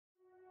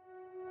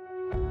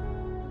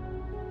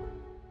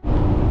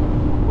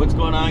What's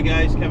going on,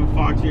 guys? Kevin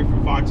Fox here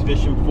from Fox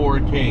Fishing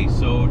 4K.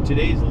 So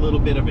today's a little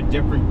bit of a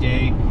different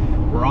day.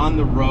 We're on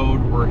the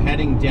road. We're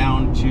heading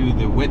down to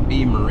the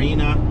Whitby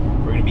Marina.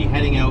 We're going to be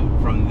heading out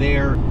from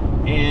there,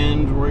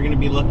 and we're going to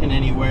be looking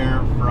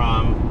anywhere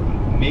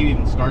from maybe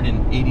even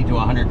starting 80 to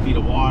 100 feet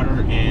of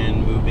water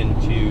and move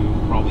into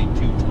probably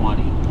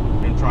 220.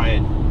 We're going to try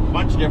a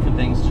bunch of different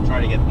things to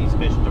try to get these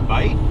fish to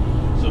bite.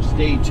 So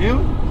stay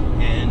tuned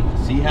and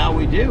see how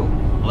we do.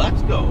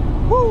 Let's go.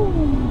 Woo!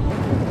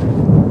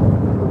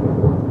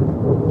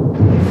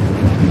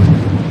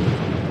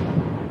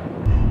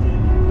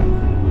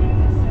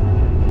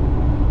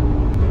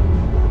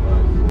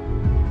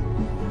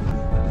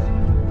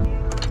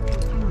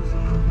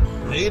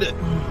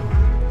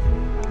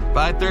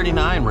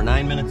 5:39, we're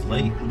 9 minutes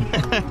late.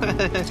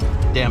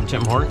 Damn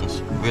Tim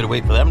Hortons. We gotta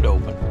wait for them to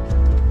open.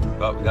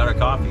 But we got our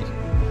coffees.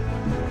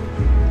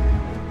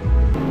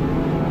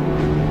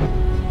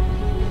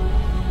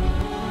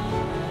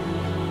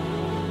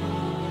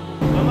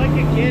 I'm like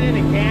a kid in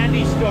a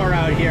candy store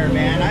out here,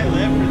 man. I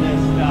live for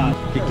this stuff.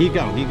 Okay, keep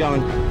going, keep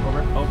going.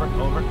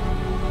 Over.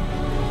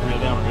 Reel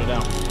down.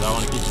 I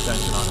want to keep your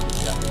tension on it.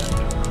 Yeah.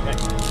 Okay.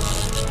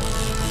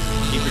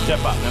 Keep your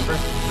tip up, remember?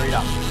 Straight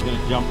up. It's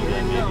gonna jump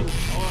again, maybe.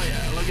 Oh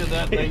yeah, look at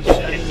that thing.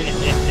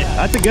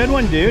 That's a good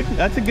one, dude.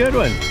 That's a good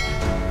one.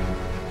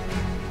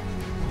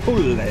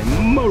 Holy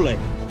moly.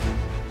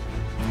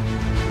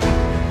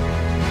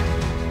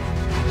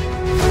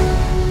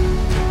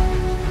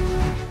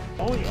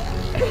 Oh yeah.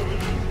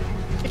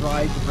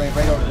 Try to bring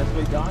right over this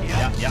way, Don.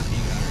 Yeah. You got it.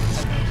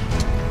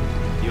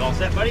 You all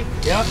set, buddy?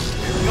 Yeah.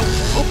 Here we go.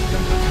 Oh.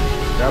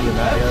 Grab the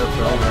net here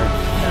for over.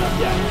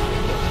 Yeah.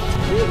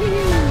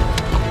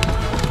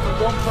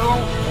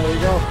 There you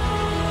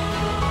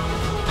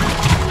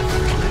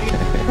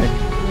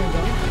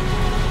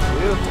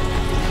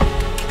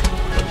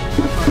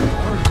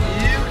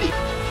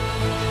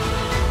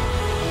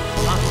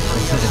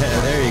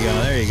go.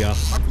 There you go.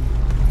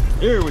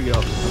 Here we go.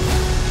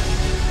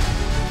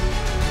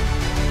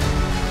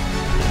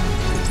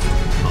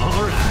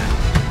 All right.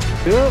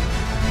 Yep.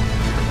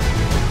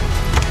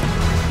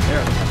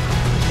 There.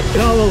 Look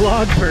at all the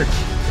log perch.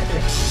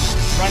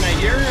 Run at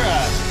your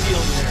steel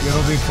there.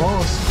 It'll be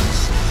close.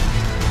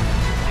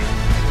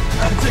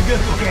 That's a good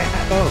one.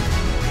 Yeah. Oh.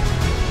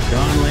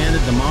 John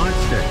landed the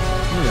monster.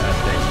 Look at that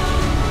thing.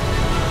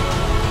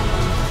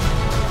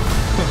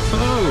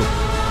 Oh.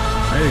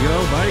 There you go,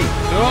 buddy.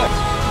 Good.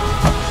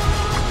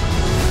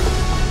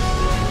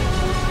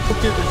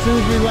 As soon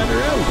as we let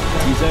her out,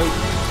 he's out.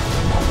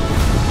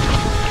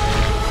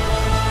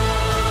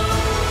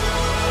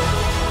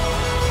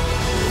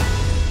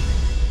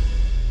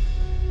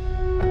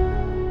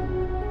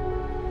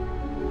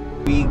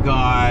 We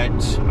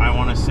got, I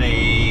want to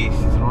say,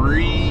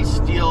 3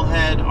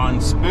 steelhead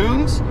on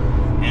spoons,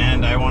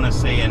 and I want to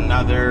say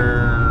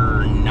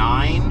another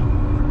 9,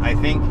 I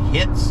think,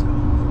 hits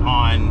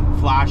on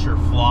flasher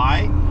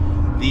fly.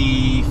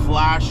 The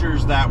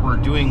flashers that were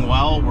doing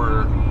well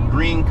were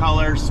green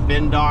color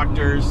spin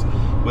doctors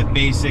with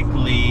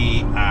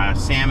basically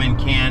salmon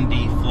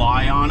candy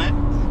fly on it.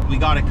 We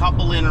got a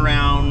couple in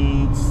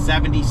around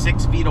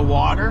 76 feet of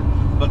water,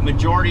 but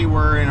majority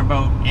were in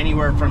about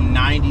anywhere from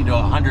 90 to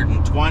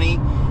 120,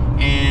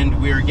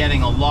 and we were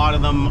getting a lot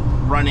of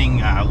them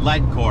running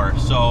lead core.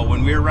 So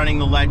when we were running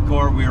the lead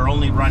core, we were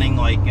only running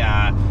like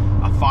a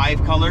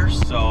 5 colors,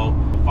 so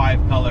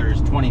 5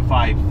 colors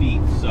 25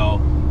 feet.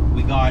 So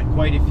we got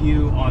quite a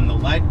few on the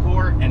lead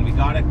core, and we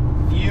got a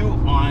few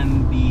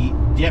on the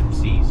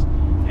dipsies,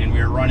 and we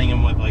were running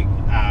them with like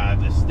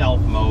the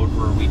stealth mode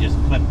where we just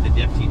clip the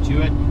dipsy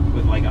to it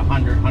with like a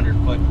 100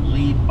 foot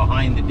lead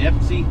behind the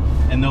dipsy,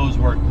 and those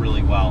worked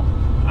really well.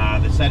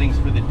 The settings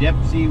for the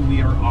dipsy,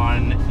 we are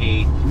on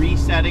a 3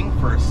 setting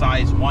for a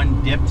size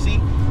 1 dipsy,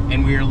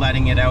 and we are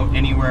letting it out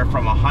anywhere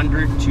from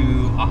 100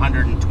 to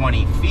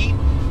 120 feet.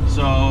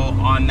 So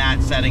on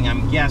that setting,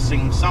 I'm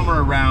guessing somewhere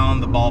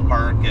around the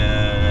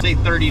ballpark, say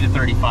 30 to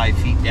 35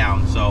 feet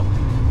down. So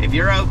if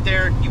you're out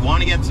there, you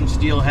want to get some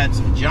steelhead,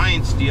 some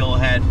giant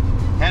steelhead,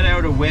 head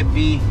out to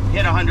Whitby,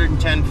 hit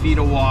 110 feet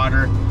of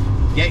water,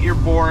 get your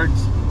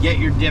boards, get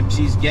your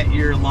dipsies, get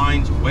your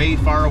lines way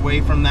far away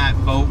from that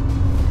boat,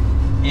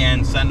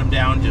 and send them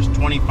down just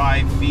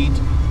 25 feet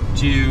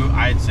to,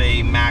 I'd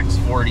say, max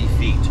 40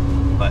 feet.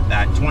 But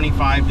that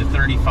 25 to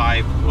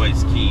 35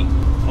 was key.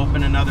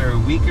 Hoping another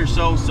week or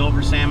so,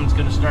 silver salmon's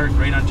going to start,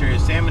 Great Ontario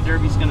Salmon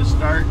Derby's going to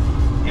start,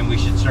 and we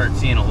should start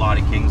seeing a lot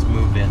of kings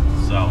move in.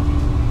 So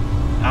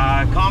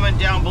comment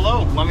down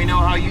below, let me know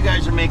how you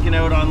guys are making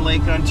out on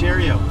Lake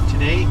Ontario.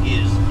 Today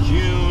is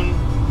June,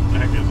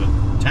 heck is it,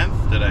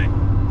 10th today.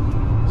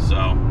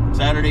 So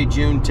Saturday,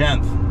 June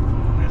 10th.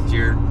 That's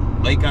your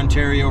Lake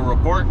Ontario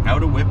report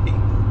out of Whitby.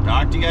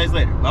 Talk to you guys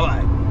later. Bye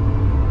bye.